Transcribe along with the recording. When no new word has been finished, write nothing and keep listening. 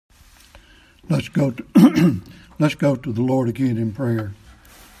Let's go to let's go to the Lord again in prayer.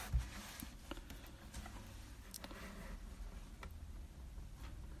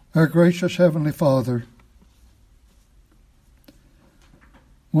 Our gracious Heavenly Father,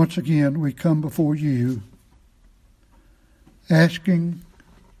 once again we come before you asking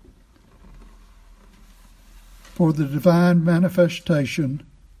for the divine manifestation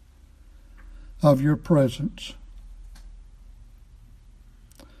of your presence.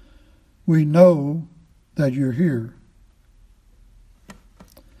 We know that you're here.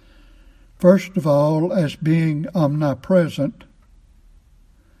 First of all, as being omnipresent,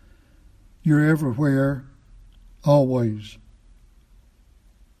 you're everywhere, always.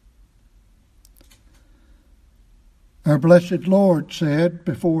 Our blessed Lord said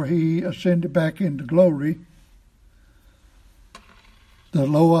before he ascended back into glory, that,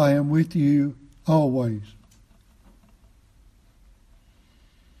 lo, I am with you always.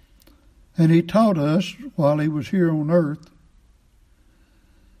 And he taught us while he was here on earth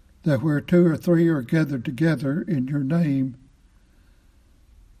that where two or three are gathered together in your name,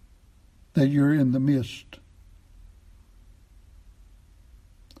 that you're in the midst.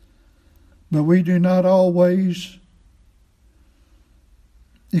 But we do not always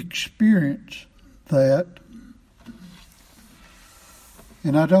experience that.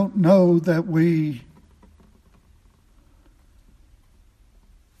 And I don't know that we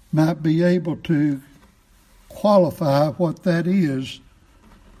might be able to qualify what that is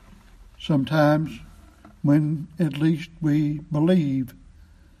sometimes, when at least we believe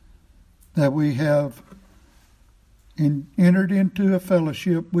that we have entered into a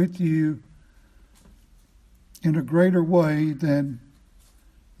fellowship with you in a greater way than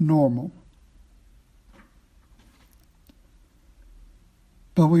normal.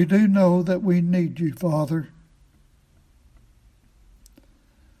 But we do know that we need you, Father.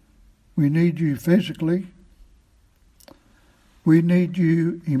 We need you physically. We need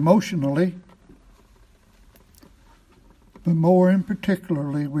you emotionally. But more in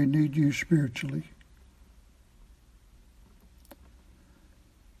particularly, we need you spiritually.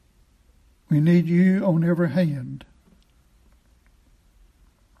 We need you on every hand.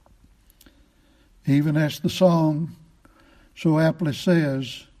 Even as the song so aptly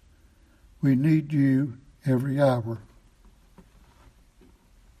says, we need you every hour.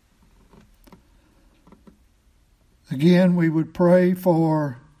 Again, we would pray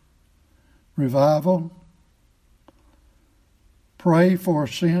for revival. Pray for a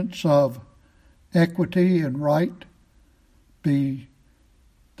sense of equity and right be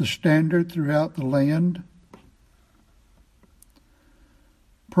the standard throughout the land.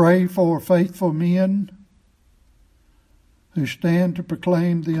 Pray for faithful men who stand to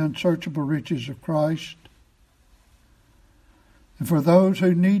proclaim the unsearchable riches of Christ. And for those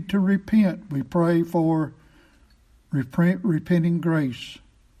who need to repent, we pray for repenting grace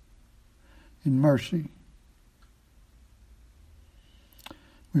and mercy.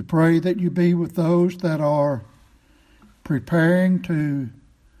 We pray that you be with those that are preparing to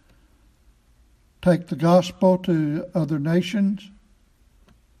take the gospel to other nations,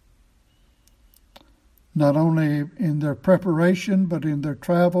 not only in their preparation, but in their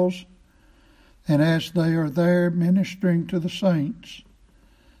travels, and as they are there ministering to the saints,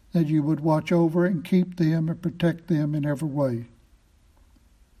 that you would watch over and keep them and protect them in every way.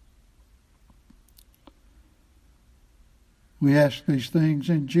 We ask these things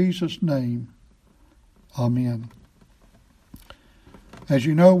in Jesus' name. Amen. As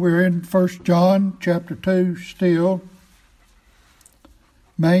you know, we're in 1 John chapter 2 still,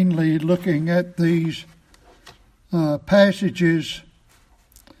 mainly looking at these passages,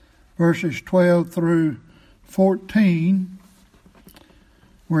 verses 12 through 14,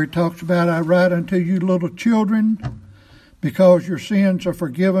 where he talks about, I write unto you little children, because your sins are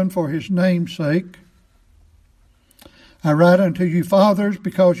forgiven for his name's sake. I write unto you fathers,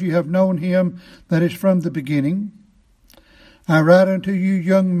 because you have known him that is from the beginning. I write unto you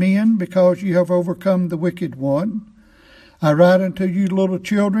young men, because you have overcome the wicked one. I write unto you little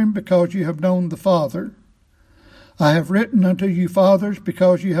children, because you have known the Father. I have written unto you fathers,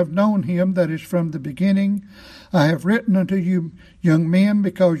 because you have known him that is from the beginning. I have written unto you young men,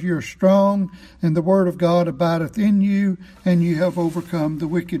 because you are strong, and the word of God abideth in you, and you have overcome the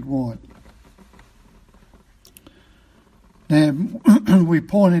wicked one. And we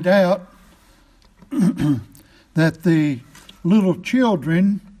pointed out that the little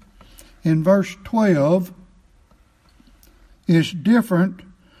children in verse 12 is different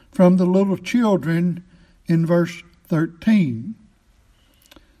from the little children in verse 13.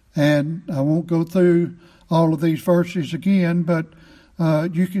 And I won't go through all of these verses again, but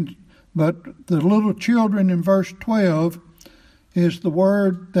you can But the little children in verse 12 is the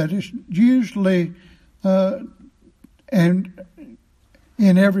word that is usually and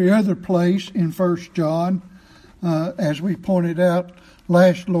in every other place in 1 John, as we pointed out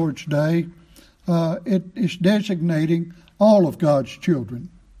last Lord's Day, it is designating all of God's children.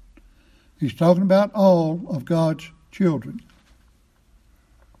 He's talking about all of God's children.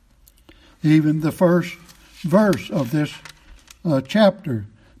 Even the first verse of this chapter,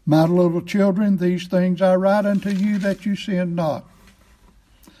 my little children, these things I write unto you that you sin not.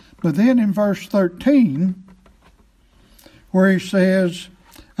 But then in verse 13, where he says,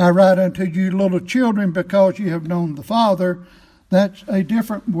 I write unto you little children because you have known the Father, that's a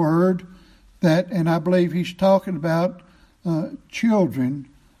different word and I believe he's talking about children.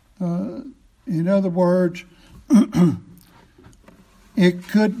 In other words, it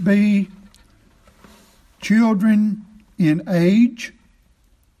could be children in age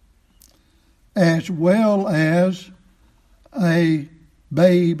as well as a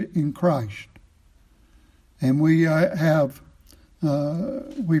babe in Christ. And we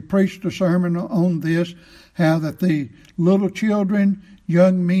preached a sermon on this, how that the little children,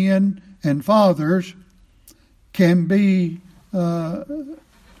 young men, and fathers can be, though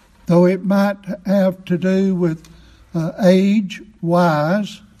it might have to do with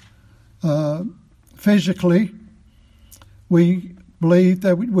age-wise, physically, we believe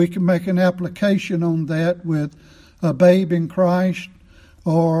that we can make an application on that with a babe in Christ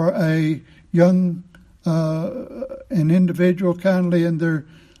or a young an individual kindly in their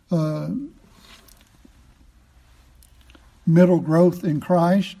middle growth in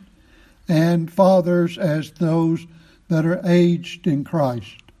Christ, and fathers as those that are aged in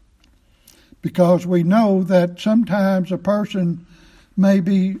Christ. Because we know that sometimes a person may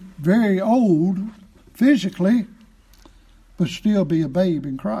be very old physically, but still be a babe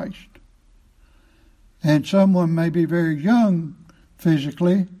in Christ. And someone may be very young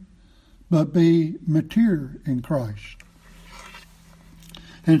physically, but be mature in Christ.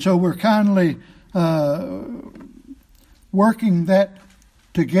 And so we're kindly working that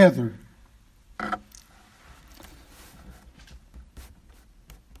together.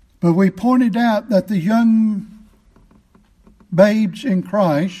 But we pointed out that the young babes in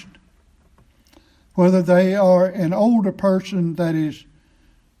Christ, whether they are an older person that is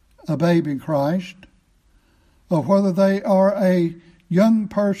a babe in Christ, or whether they are a young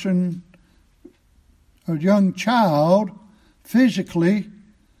person, a young child, physically,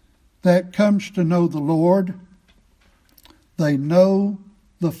 that comes to know the Lord, they know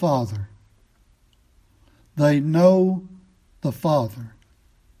the Father. They know the Father.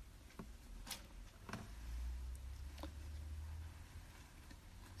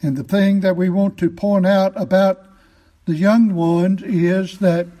 And the thing that we want to point out about the young ones is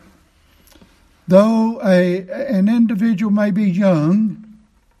that though an individual may be young,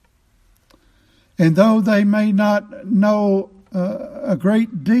 and though they may not know a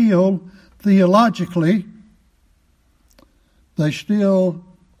great deal theologically, they still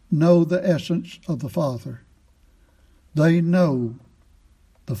know the essence of the Father. They know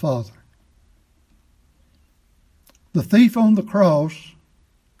the Father. The thief on the cross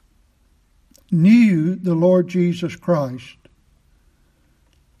knew the Lord Jesus Christ.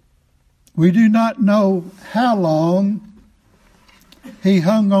 We do not know how long he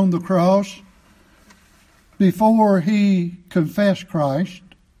hung on the cross before he confessed Christ.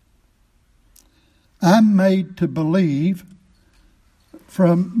 I'm made to believe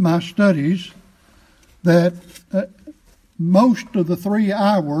from my studies that most of the 3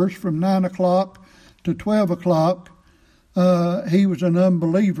 hours from 9 o'clock to 12 o'clock, he was an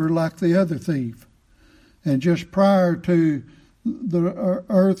unbeliever like the other thief. And just prior to the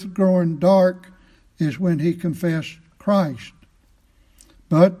earth growing dark is when he confessed Christ.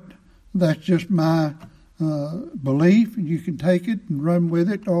 But that's just my belief. You can take it and run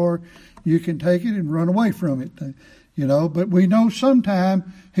with it, or you can take it and run away from it. But we know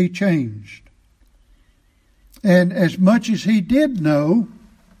sometime he changed. And as much as he did know,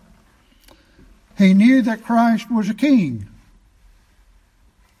 he knew that Christ was a king.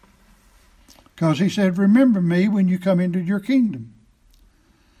 Because he said, remember me when you come into your kingdom.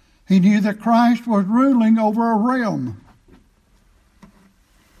 He knew that Christ was ruling over a realm.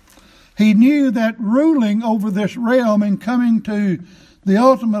 He knew that ruling over this realm and coming to the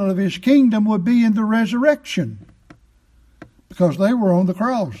ultimate of his kingdom would be in the resurrection. Because they were on the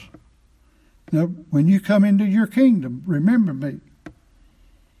cross. Now, when you come into your kingdom, remember me.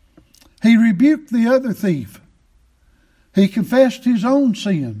 He rebuked the other thief. He confessed his own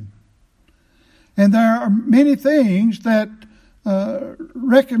sin. And there are many things that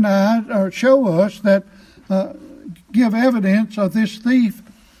recognize or show us that give evidence of this thief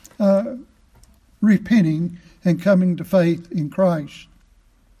repenting and coming to faith in Christ.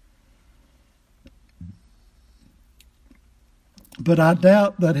 But I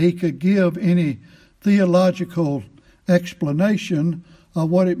doubt that he could give any theological explanation of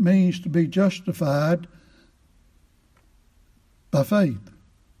what it means to be justified by faith.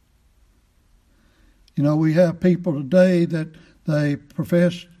 You know, we have people today that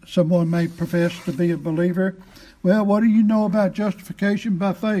someone may profess to be a believer. Well, what do you know about justification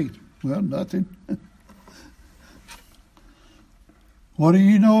by faith? Well, nothing. What do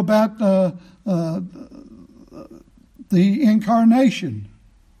you know about the incarnation?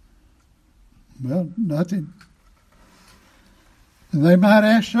 Well, nothing. And they might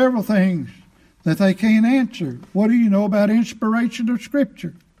ask several things that they can't answer. What do you know about inspiration of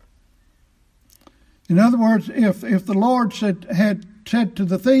Scripture? In other words, if the Lord had said to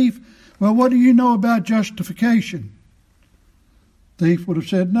the thief, well, what do you know about justification? The thief would have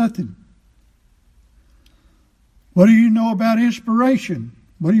said nothing. What do you know about inspiration?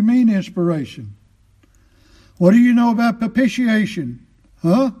 What do you mean inspiration? What do you know about propitiation?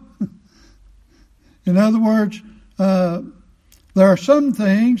 Huh? In other words, there are some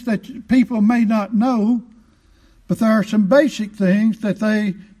things that people may not know, but there are some basic things that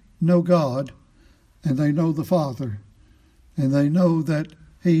they know God, and they know the Father, and they know that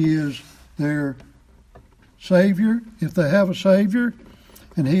He is their Savior, if they have a Savior,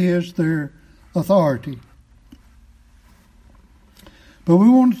 and He is their authority. But we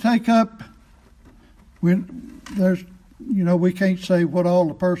want to take up, we can't say what all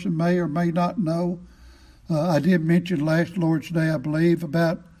the person may or may not know. I did mention last Lord's Day, I believe,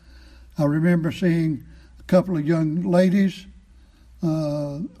 I remember seeing a couple of young ladies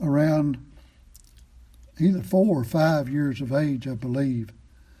around either 4 or 5 years of age, I believe,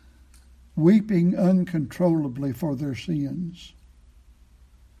 weeping uncontrollably for their sins,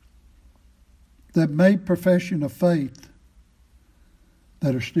 that made profession of faith,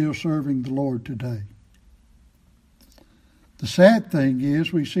 that are still serving the Lord today. The sad thing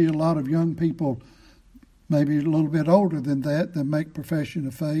is we see a lot of young people, maybe a little bit older than that make profession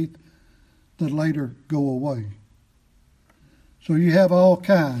of faith that later go away. So you have all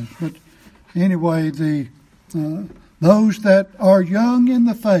kinds. But anyway, those that are young in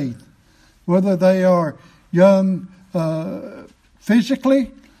the faith, whether they are young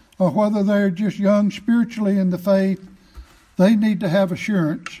physically or whether they're just young spiritually in the faith, they need to have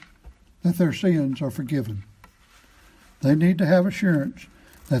assurance that their sins are forgiven. They need to have assurance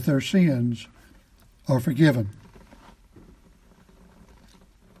that their sins are forgiven.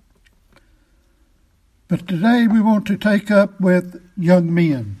 But today we want to take up with young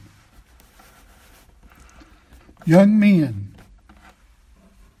men. Young men.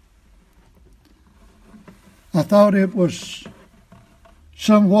 I thought it was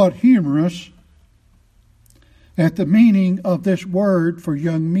somewhat humorous at the meaning of this word for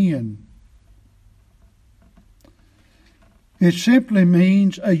young men. It simply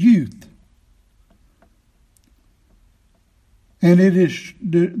means a youth. And it is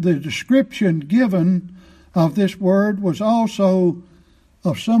the description given of this word was also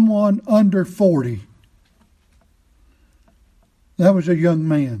of someone under 40. That was a young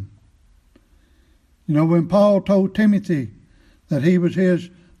man. You know, when Paul told Timothy that he was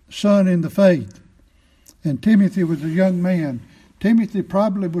his son in the faith, and Timothy was a young man, Timothy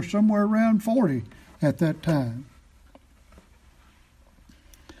probably was somewhere around 40 at that time.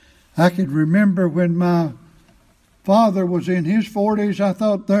 I can remember when my father was in his 40s, I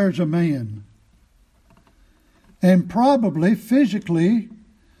thought, there's a man. And probably physically,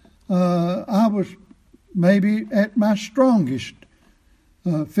 I was maybe at my strongest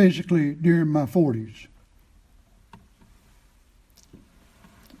physically during my 40s.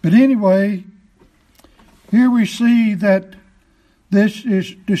 But anyway, here we see that this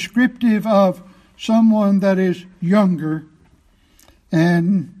is descriptive of someone that is younger.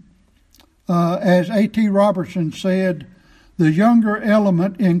 And as A.T. Robertson said, the younger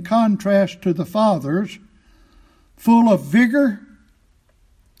element in contrast to the fathers, full of vigor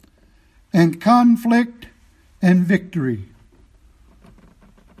and conflict and victory.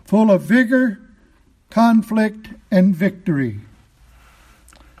 Full of vigor, conflict, and victory.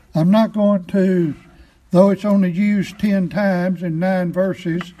 I'm not going to, though it's only used 10 times in 9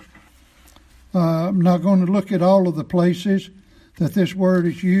 verses, I'm not going to look at all of the places that this word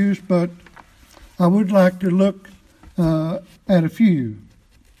is used, but I would like to look at a few.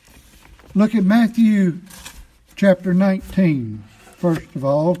 Look at Matthew chapter 19, first of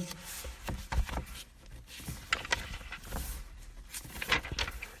all.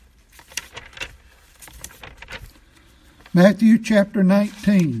 Matthew chapter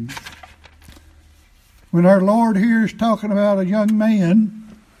 19. When our Lord here is talking about a young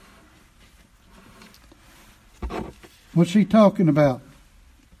man, what's he talking about?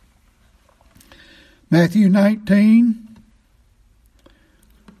 Matthew 19,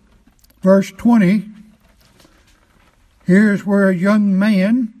 verse 20. Here's where a young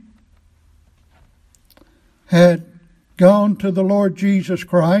man had gone to the Lord Jesus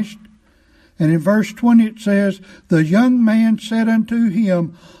Christ. And in verse 20 it says, "The young man said unto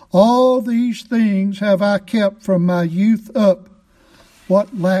him, All these things have I kept from my youth up.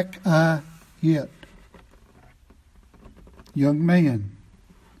 What lack I yet?" Young man.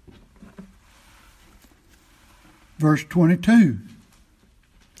 Verse 22.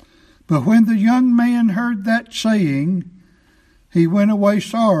 "But when the young man heard that saying, he went away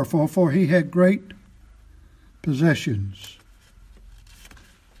sorrowful, for he had great possessions."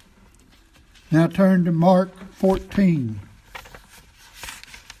 Now turn to Mark 14.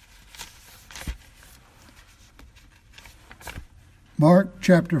 Mark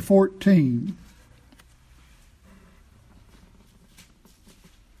chapter 14.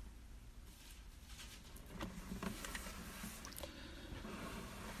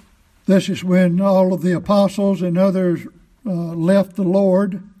 This is when all of the apostles and others left the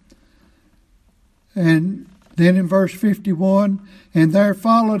Lord. And then in verse 51, "And there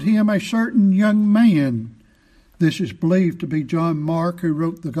followed him a certain young man." This is believed to be John Mark, who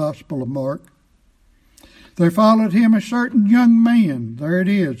wrote the Gospel of Mark. "There followed him a certain young man," there it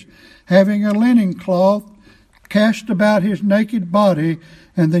is, "having a linen cloth cast about his naked body,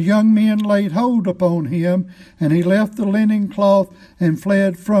 and the young men laid hold upon him, and he left the linen cloth and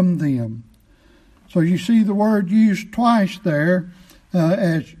fled from them." So you see the word used twice there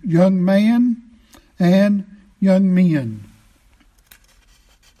as young man and young men.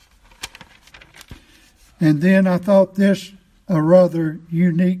 And then I thought this a rather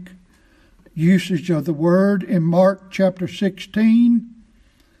unique usage of the word in Mark chapter 16,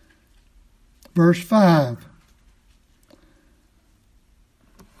 verse 5.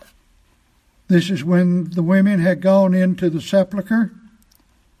 This is when the women had gone into the sepulchre.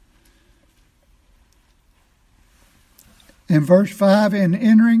 In verse 5, "And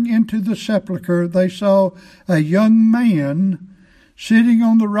entering into the sepulchre, they saw a young man sitting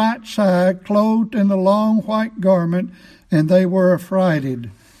on the right side, clothed in a long white garment, and they were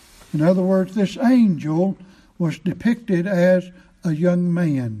affrighted." In other words, this angel was depicted as a young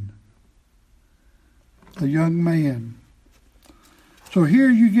man. A young man. So here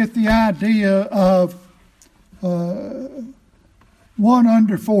you get the idea of one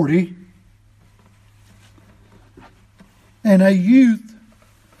under 40 and a youth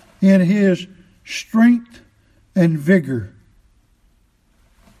in his strength and vigor.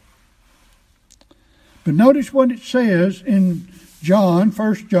 But notice what it says in John,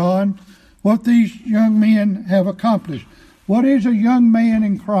 1 John, what these young men have accomplished. What is a young man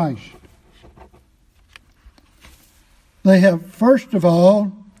in Christ? They have, first of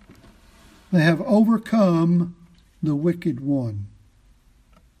all, they have overcome the wicked one.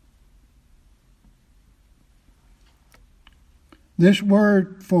 This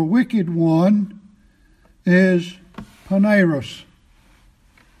word for wicked one is paneros.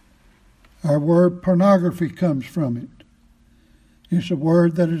 Our word pornography comes from it. It's a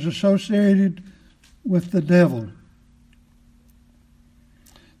word that is associated with the devil.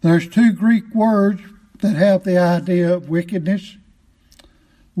 There's two Greek words that have the idea of wickedness.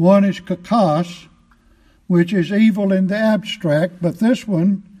 One is kakos, which is evil in the abstract, but this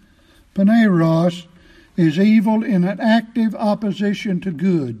one, paneros, is evil in an active opposition to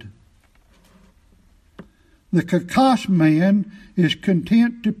good. The kakos man is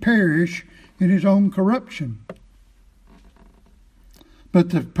content to perish in his own corruption. But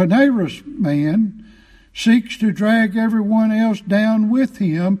the paneros man seeks to drag everyone else down with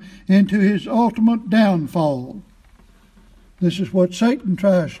him into his ultimate downfall. This is what Satan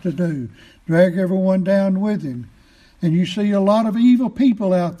tries to do, drag everyone down with him. And you see a lot of evil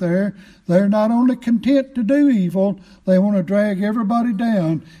people out there. They're not only content to do evil, they want to drag everybody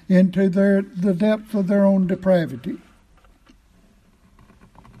down into the depths of their own depravity.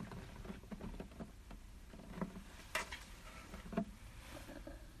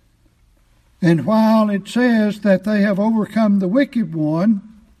 And while it says that they have overcome the wicked one,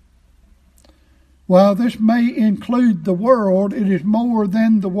 while this may include the world, it is more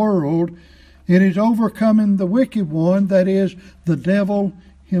than the world. It is overcoming the wicked one, that is, the devil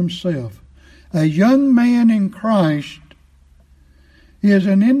himself. A young man in Christ is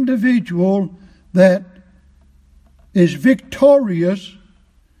an individual that is victorious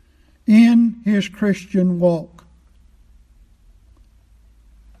in his Christian walk.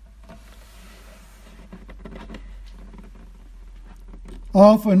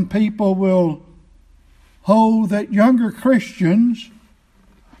 often people will hold that younger Christians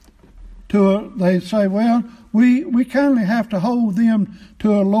they say, well, we kind of have to hold them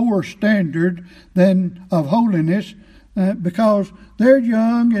to a lower standard than of holiness because they're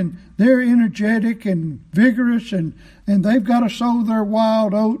young and they're energetic and vigorous and they've got to sow their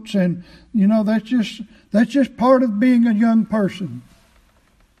wild oats, and that's just part of being a young person.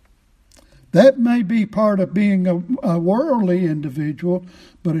 That may be part of being a worldly individual,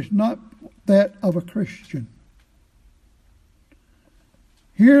 but it's not that of a Christian.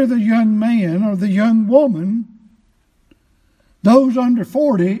 Here the young man or the young woman, those under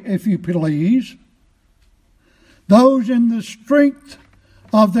 40, if you please, those in the strength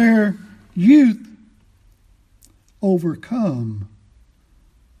of their youth overcome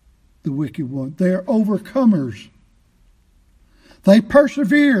the wicked one. They're overcomers. They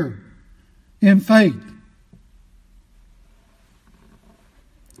persevere in faith.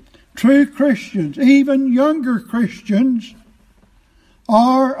 True Christians, even younger Christians,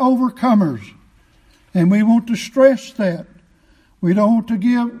 are overcomers, and we want to stress that. We don't want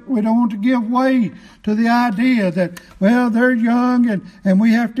to give way to the idea that, well, they're young and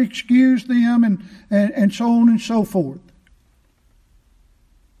we have to excuse them and so on and so forth.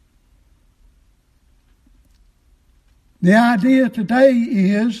 The idea today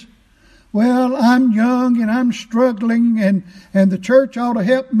is, well, I'm young and I'm struggling and the church ought to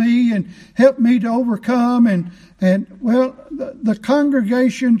help me and help me to overcome and well, the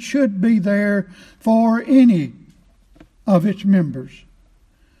congregation should be there for any of its members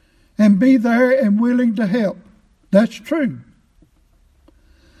and be there and willing to help. That's true.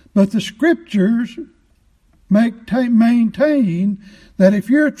 But the Scriptures maintain that if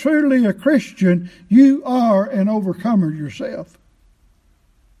you're truly a Christian, you are an overcomer yourself.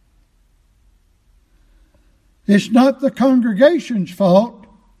 It's not the congregation's fault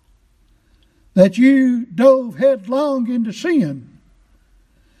that you dove headlong into sin.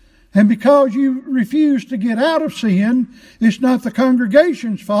 And because you refuse to get out of sin, it's not the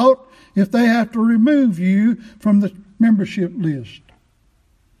congregation's fault if they have to remove you from the membership list.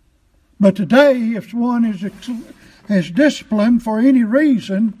 But today, if one is disciplined for any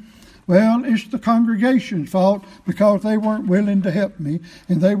reason, well, it's the congregation's fault because they weren't willing to help me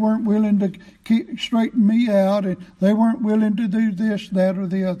and they weren't willing to straighten me out and they weren't willing to do this, that, or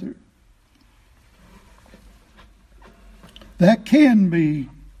the other. That can be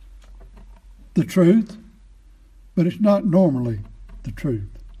the truth, but it's not normally the truth.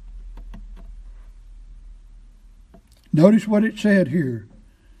 Notice what it said here.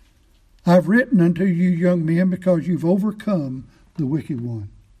 I've written unto you, young men, because you've overcome the wicked one.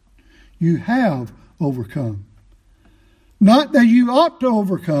 You have overcome. Not that you ought to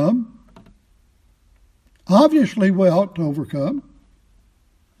overcome. Obviously, we ought to overcome,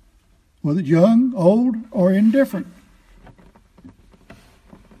 whether young, old, or indifferent.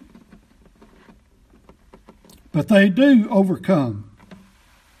 But they do overcome.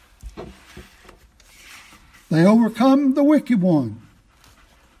 They overcome the wicked one.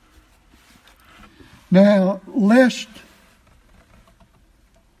 Now, lest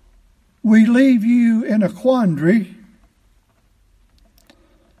we leave you in a quandary,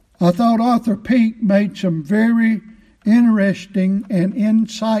 I thought Arthur Pink made some very interesting and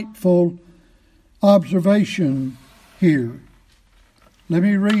insightful observation here. Let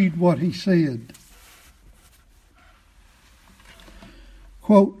me read what he said.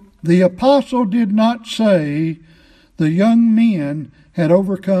 Quote, the apostle did not say the young men had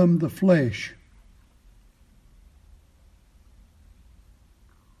overcome the flesh.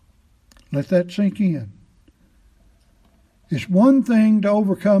 Let that sink in. It's one thing to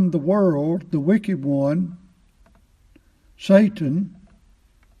overcome the world, the wicked one, Satan.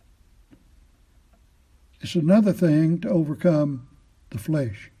 It's another thing to overcome the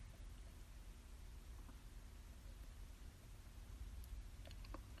flesh.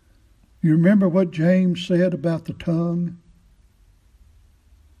 You remember what James said about the tongue?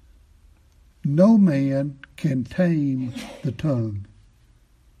 No man can tame the tongue.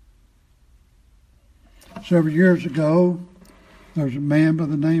 Several years ago, there was a man by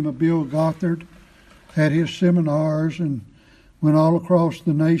the name of Bill Gothard, had his seminars and went all across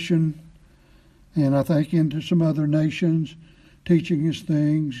the nation, and I think into some other nations, teaching his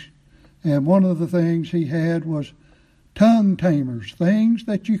things. And one of the things he had was tongue tamers, things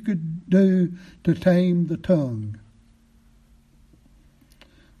that you could do to tame the tongue.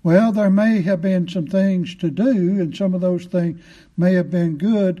 Well, there may have been some things to do, and some of those things may have been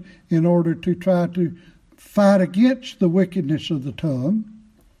good in order to try to fight against the wickedness of the tongue.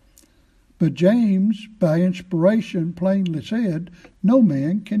 But James, by inspiration, plainly said, no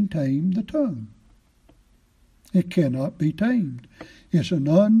man can tame the tongue. It cannot be tamed. It's an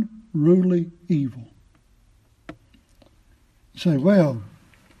unruly evil. Say, well,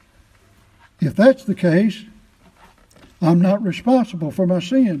 if that's the case, I'm not responsible for my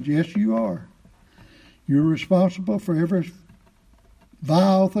sins. Yes, you are. You're responsible for every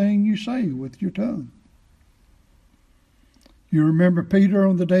vile thing you say with your tongue. You remember Peter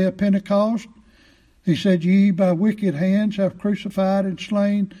on the day of Pentecost? He said, ye by wicked hands have crucified and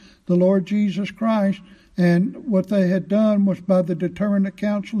slain the Lord Jesus Christ. And what they had done was by the determinate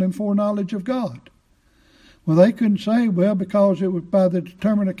counsel and foreknowledge of God. Well, they couldn't say, well, because it was by the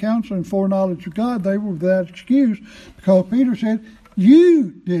determinate counsel and foreknowledge of God, they were without excuse, because Peter said,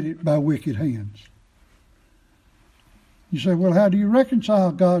 you did it by wicked hands. You say, well, how do you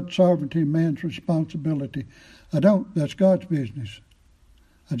reconcile God's sovereignty and man's responsibility? I don't. That's God's business.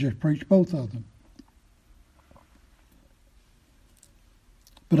 I just preach both of them.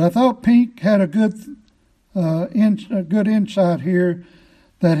 But I thought Pink had a good insight here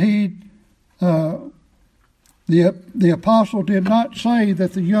that the apostle did not say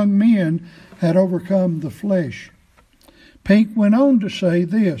that the young men had overcome the flesh. Pink went on to say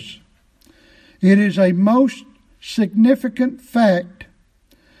this: it is a most significant fact,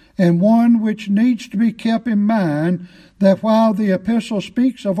 and one which needs to be kept in mind, that while the epistle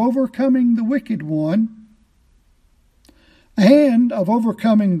speaks of overcoming the wicked one and of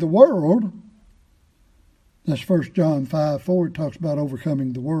overcoming the world, that's 1 John 5:4, it talks about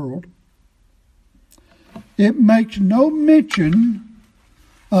overcoming the world, it makes no mention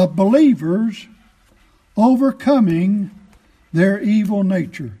of believers overcoming their evil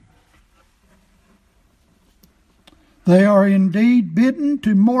nature. They are indeed bidden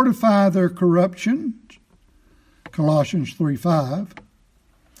to mortify their corruptions, Colossians 3:5,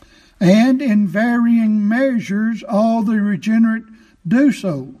 and in varying measures all the regenerate do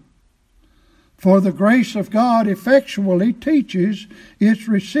so. For the grace of God effectually teaches its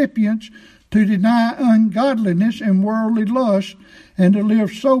recipients to deny ungodliness and worldly lust, and to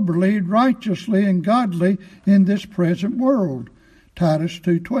live soberly, righteously, and godly in this present world, Titus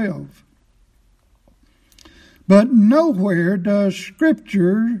 2:12. But nowhere does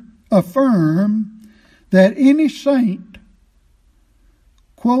Scripture affirm that any saint,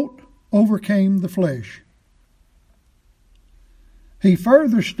 quote, overcame the flesh. He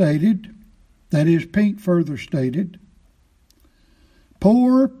further stated, that is, Pink further stated,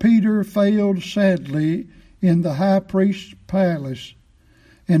 poor Peter failed sadly in the high priest's palace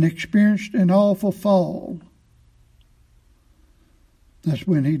and experienced an awful fall. That's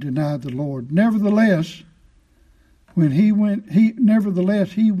when he denied the Lord. Nevertheless, he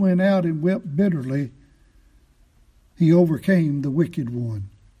went out and wept bitterly. He overcame the wicked one.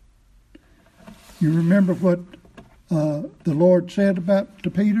 You remember what the Lord said to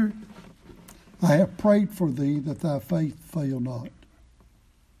Peter? I have prayed for thee that thy faith fail not.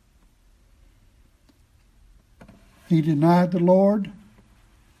 He denied the Lord,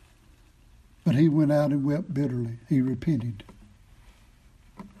 but he went out and wept bitterly. He repented.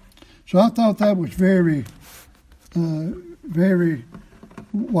 So I thought that was very, very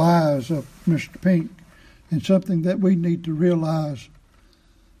wise of Mr. Pink, and something that we need to realize,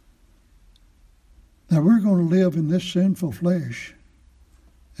 that we're going to live in this sinful flesh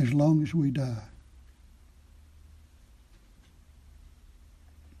as long as we die.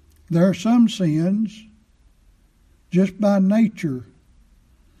 There are some sins, just by nature,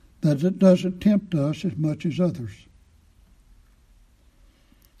 that it doesn't tempt us as much as others.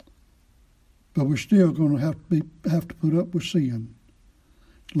 But we're still going to have to put up with sin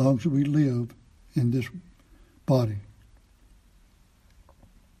as long as we live in this body.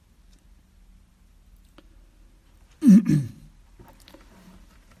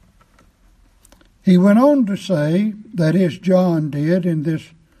 He went on to say, that is, John did in this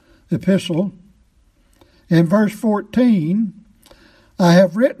epistle, in verse 14, I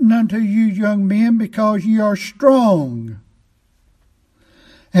have written unto you, young men, because ye are strong,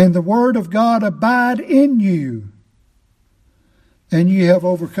 and the word of God abide in you, and ye have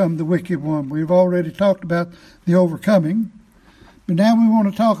overcome the wicked one. We've already talked about the overcoming, but now we want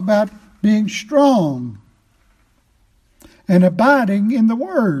to talk about being strong and abiding in the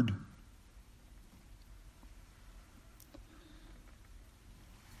word.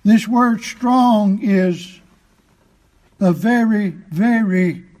 This word strong is a very,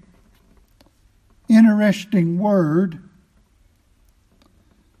 very interesting word.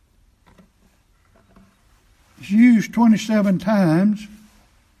 It's used 27 times.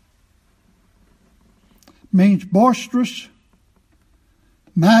 Means boisterous,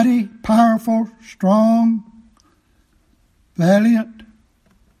 mighty, powerful, strong, valiant.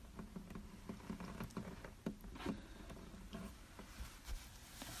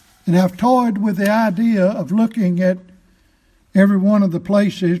 And I've toyed with the idea of looking at every one of the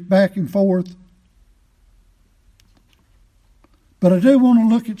places back and forth. But I do want to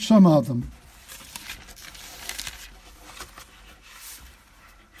look at some of them.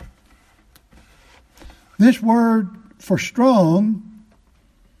 This word for strong,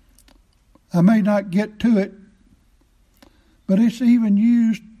 I may not get to it, but it's even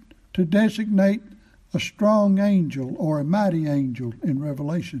used to designate a strong angel or a mighty angel in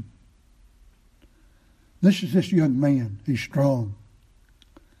Revelation. This is this young man. He's strong.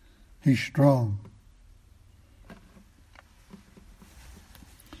 He's strong.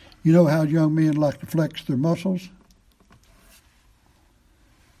 You know how young men like to flex their muscles?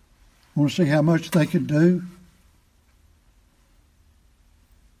 Want to see how much they can do?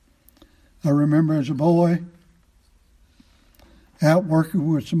 I remember as a boy out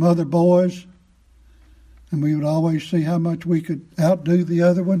working with some other boys, and we would always see how much we could outdo the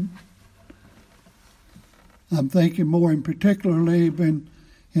other one. I'm thinking more in particularly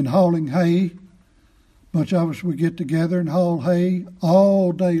in hauling hay. A bunch of us would get together and haul hay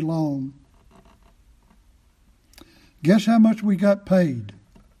all day long. Guess how much we got paid?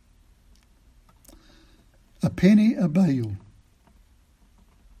 A penny a bale.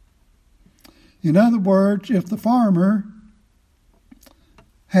 In other words, if the farmer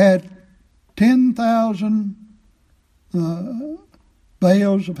had 10,000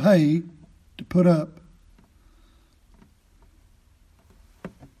 bales of hay to put up,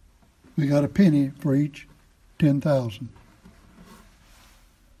 we got a penny for each 10,000.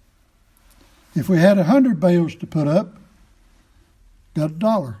 If we had 100 bales to put up, got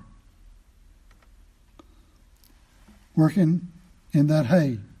 $1. Working in that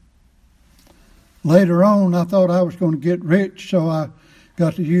hay. Later on, I thought I was going to get rich, so I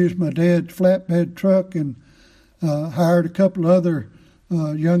got to use my dad's flatbed truck and hired a couple of other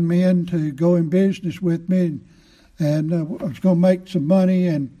young men to go in business with me, and I was going to make some money.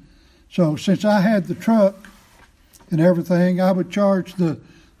 And so since I had the truck and everything, I would charge the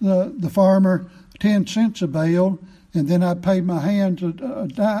farmer 10 cents a bale, and then I'd pay my hands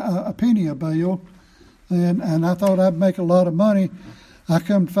a penny a bale. And I thought I'd make a lot of money. I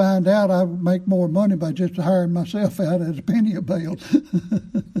come to find out I would make more money by just hiring myself out as a penny a bale.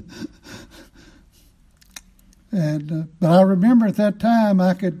 But I remember at that time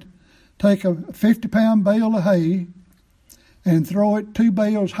I could take a 50-pound bale of hay and throw it 2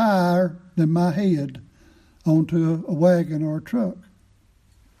 bales higher than my head onto a wagon or a truck.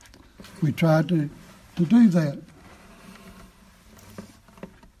 We tried to do that.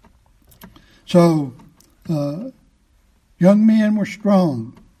 So, young men were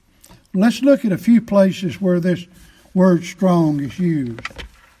strong. Let's look at a few places where this word strong is used.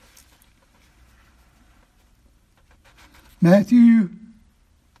 Matthew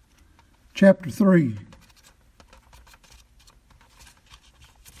chapter 3.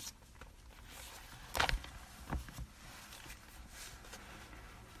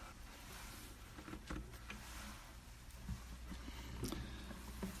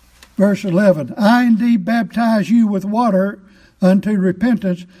 Verse 11, I indeed baptize you with water unto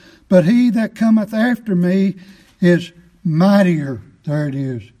repentance, but he that cometh after me is mightier. There it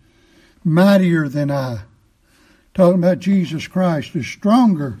is. Mightier than I. Talking about Jesus Christ is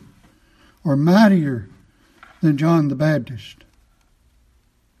stronger or mightier than John the Baptist.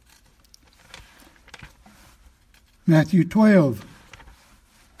 Matthew 12.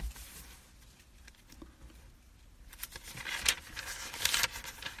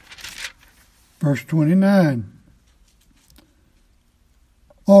 Verse 29.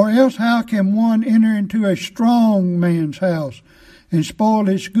 Or else how can one enter into a strong man's house and spoil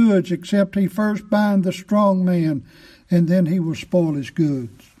his goods, except he first bind the strong man, and then he will spoil his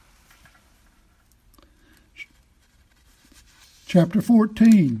goods? Chapter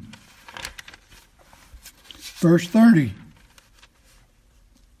 14. Verse 30.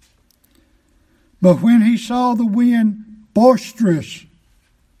 But when he saw the wind boisterous,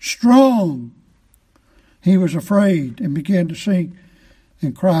 strong, he was afraid and began to sink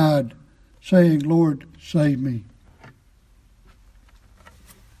and cried, saying, Lord, save me.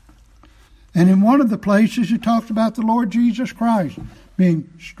 And in one of the places it talks about the Lord Jesus Christ being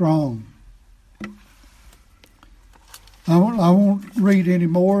strong. I won't read any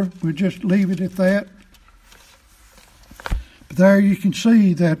more. We'll just leave it at that. But there you can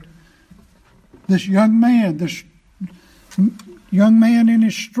see that this young man in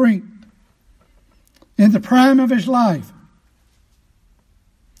his strength, in the prime of his life,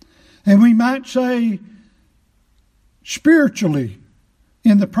 And we might say spiritually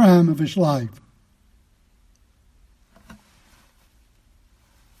in the prime of his life.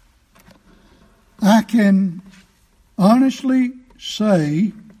 I can honestly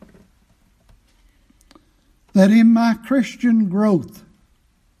say that in my Christian growth,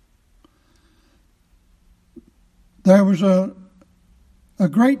 there was a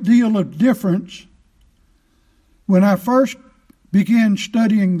great deal of difference when I first began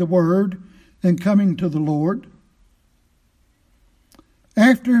studying the Word and coming to the Lord.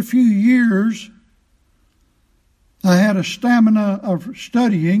 After a few years, I had a stamina of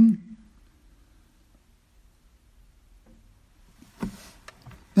studying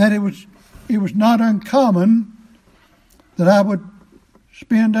that it was not uncommon that I would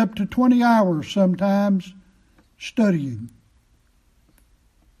spend up to 20 hours sometimes studying.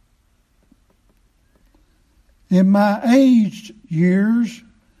 In my aged years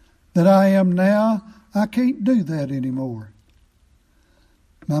that I am now, I can't do that anymore.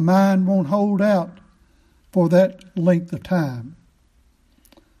 My mind won't hold out for that length of time.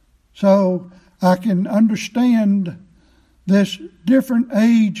 So I can understand this different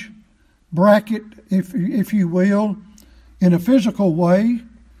age bracket, if you will, in a physical way,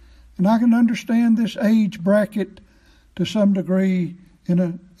 and I can understand this age bracket to some degree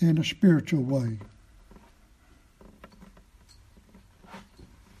in a spiritual way.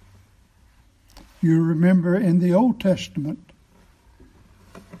 You remember in the Old Testament,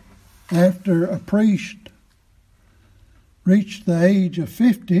 after a priest reached the age of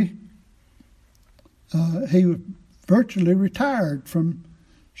 50, he was virtually retired from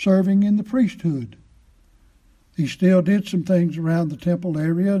serving in the priesthood. He still did some things around the temple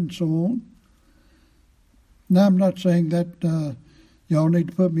area and so on. Now, I'm not saying that y'all need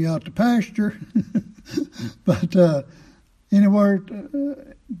to put me out to pasture, but anyway,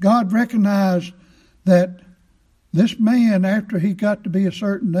 God recognized that this man, after he got to be a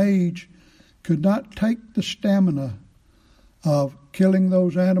certain age, could not take the stamina of killing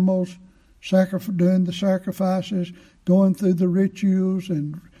those animals, doing the sacrifices, going through the rituals,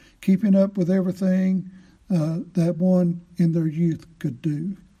 and keeping up with everything that one in their youth could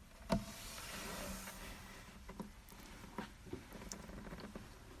do.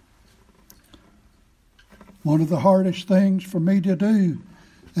 One of the hardest things for me to do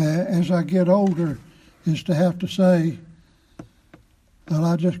as I get older is to have to say, well,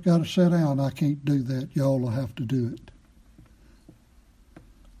 I just got to sit down. I can't do that. Y'all will have to do it.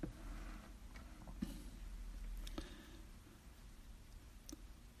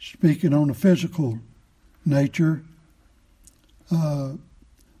 Speaking on a physical nature,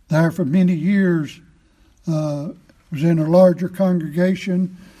 there for many years was in a larger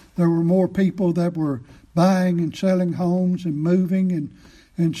congregation. There were more people that were buying and selling homes and moving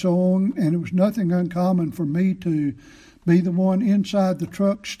and so on, and it was nothing uncommon for me to be the one inside the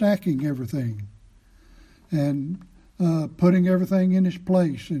truck stacking everything and putting everything in its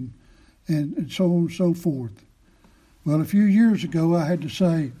place and so on and so forth. Well, a few years ago, I had to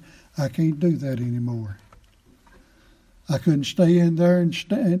say, I can't do that anymore. I couldn't stay in there and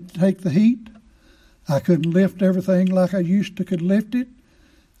take the heat. I couldn't lift everything like I used to could lift it.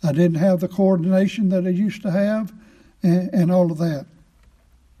 I didn't have the coordination that I used to have and all of that.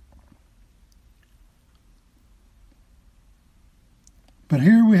 But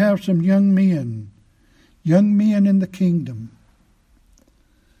here we have some young men in the kingdom.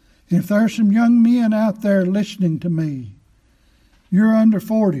 If there's some young men out there listening to me, you're under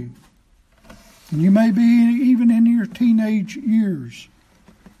 40, and you may be even in your teenage years.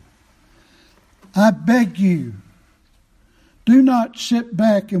 I beg you, do not sit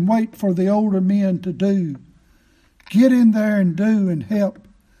back and wait for the older men to do. Get in there and do and help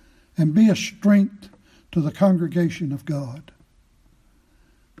and be a strength to the congregation of God.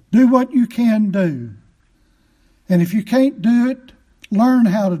 Do what you can do. And if you can't do it, learn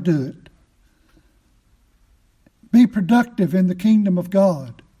how to do it. Be productive in the kingdom of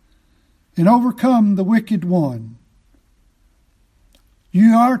God and overcome the wicked one.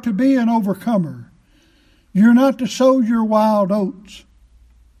 You are to be an overcomer. You're not to sow your wild oats.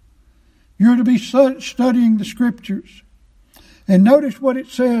 You're to be studying the Scriptures. And notice what it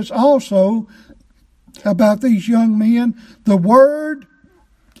says also about these young men. The Word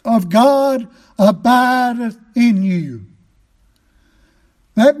of God abideth in you.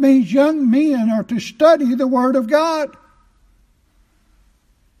 That means young men are to study the Word of God.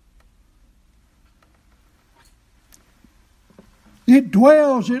 It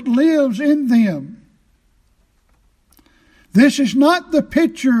dwells, it lives in them. This is not the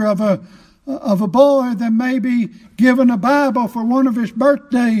picture of of a boy that may be given a Bible for one of his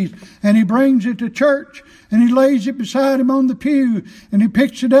birthdays, and he brings it to church, and he lays it beside him on the pew, and he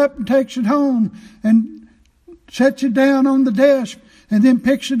picks it up and takes it home and sets it down on the desk, and then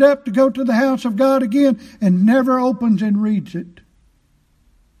picks it up to go to the house of God again and never opens and reads it.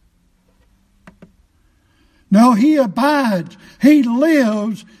 No, he abides. He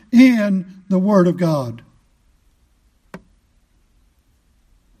lives in the Word of God.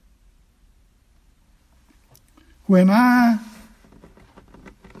 When I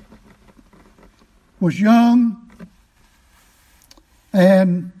was young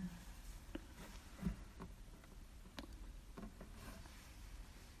and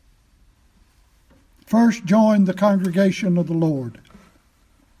first joined the congregation of the Lord,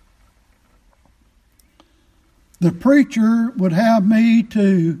 the preacher would have me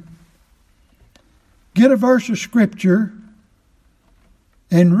to get a verse of Scripture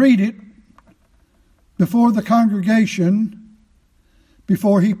and read it before the congregation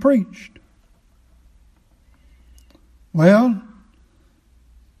before he preached. Well,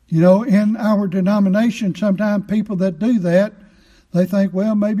 in our denomination, sometimes people that do that, they think,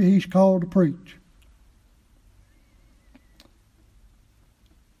 well, maybe he's called to preach.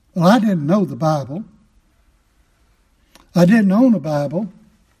 Well, I didn't know the Bible. I didn't own a Bible.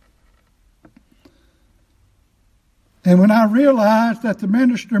 And when I realized that the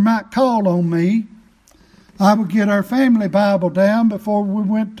minister might call on me, I would get our family Bible down before we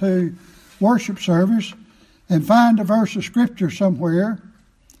went to worship service and find a verse of Scripture somewhere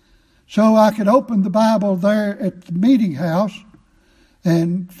so I could open the Bible there at the meeting house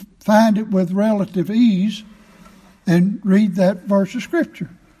and find it with relative ease and read that verse of Scripture.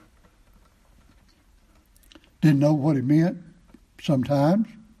 Didn't know what it meant sometimes.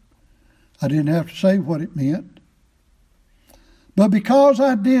 I didn't have to say what it meant. But because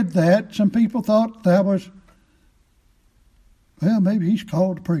I did that, some people thought that was, well, maybe he's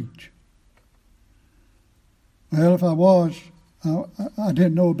called to preach. Well, if I was, I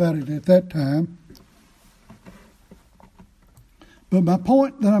didn't know about it at that time. But my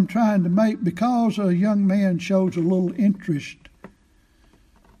point that I'm trying to make, because a young man shows a little interest,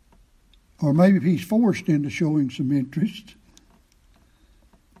 or maybe if he's forced into showing some interest,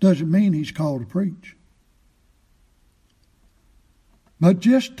 doesn't mean he's called to preach. But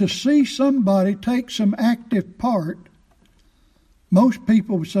just to see somebody take some active part, most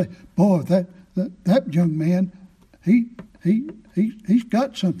people would say, boy, that young man, he's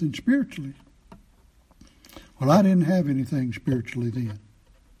got something spiritually. Well, I didn't have anything spiritually then.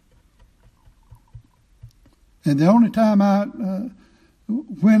 And the only time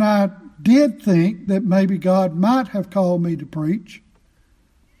when I did think that maybe God might have called me to preach,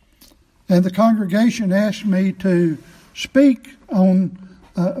 and the congregation asked me to speak on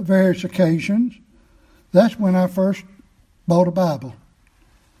various occasions, that's when I first bought a Bible.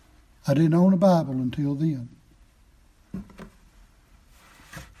 I didn't own a Bible until then.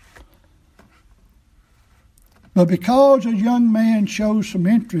 But because a young man shows some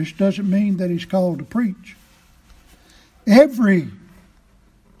interest doesn't mean that he's called to preach. Every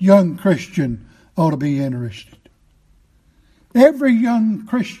young Christian ought to be interested. Every young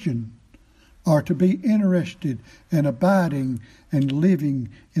Christian are to be interested in abiding and living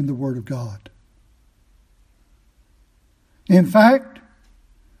in the Word of God. In fact,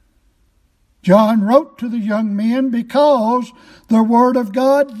 John wrote to the young men because the Word of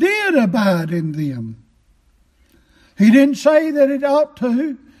God did abide in them. He didn't say that it ought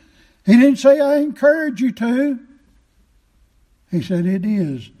to. He didn't say, I encourage you to. He said, it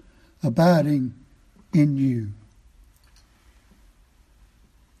is abiding in you.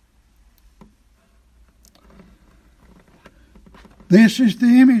 This is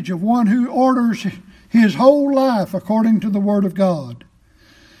the image of one who orders his whole life according to the Word of God.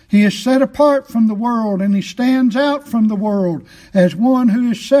 He is set apart from the world, and he stands out from the world as one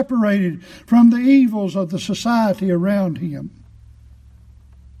who is separated from the evils of the society around him.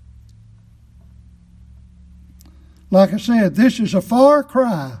 Like I said, this is a far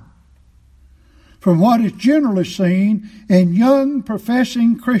cry from what is generally seen in young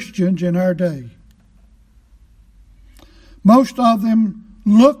professing Christians in our day. Most of them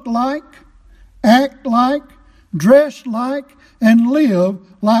look like, act like, dress like, and live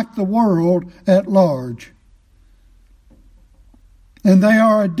like the world at large. And they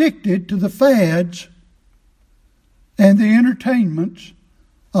are addicted to the fads and the entertainments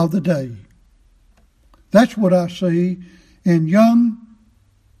of the day. That's what I see in young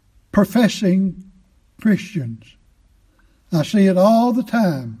professing Christians. I see it all the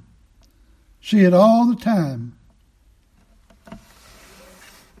time. See it all the time.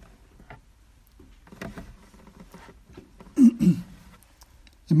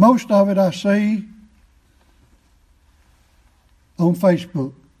 And most of it I see on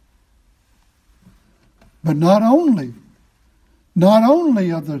Facebook. But not only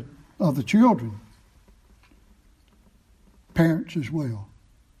of the children, parents as well.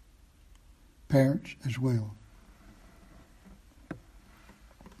 Parents as well.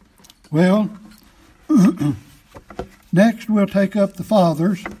 Well, next we'll take up the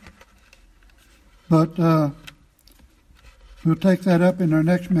fathers, but we'll take that up in our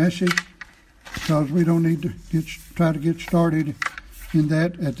next message because we don't need to try to get started in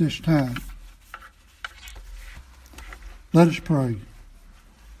that at this time. Let us pray.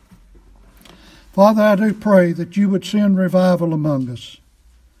 Father, I do pray that you would send revival among us.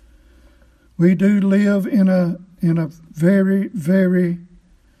 We do live in a very, very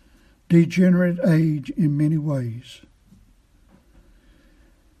degenerate age in many ways.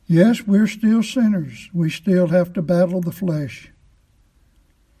 Yes, we're still sinners. We still have to battle the flesh.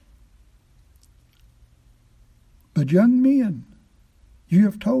 But young men, you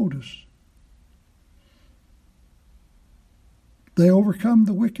have told us, they overcome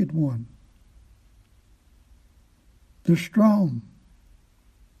the wicked one. They're strong.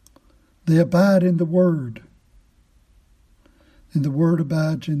 They abide in the Word, and the Word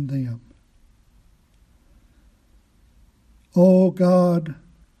abides in them. Oh God,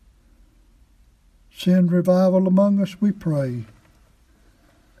 send revival among us, we pray.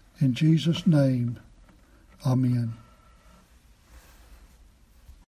 In Jesus' name, amen.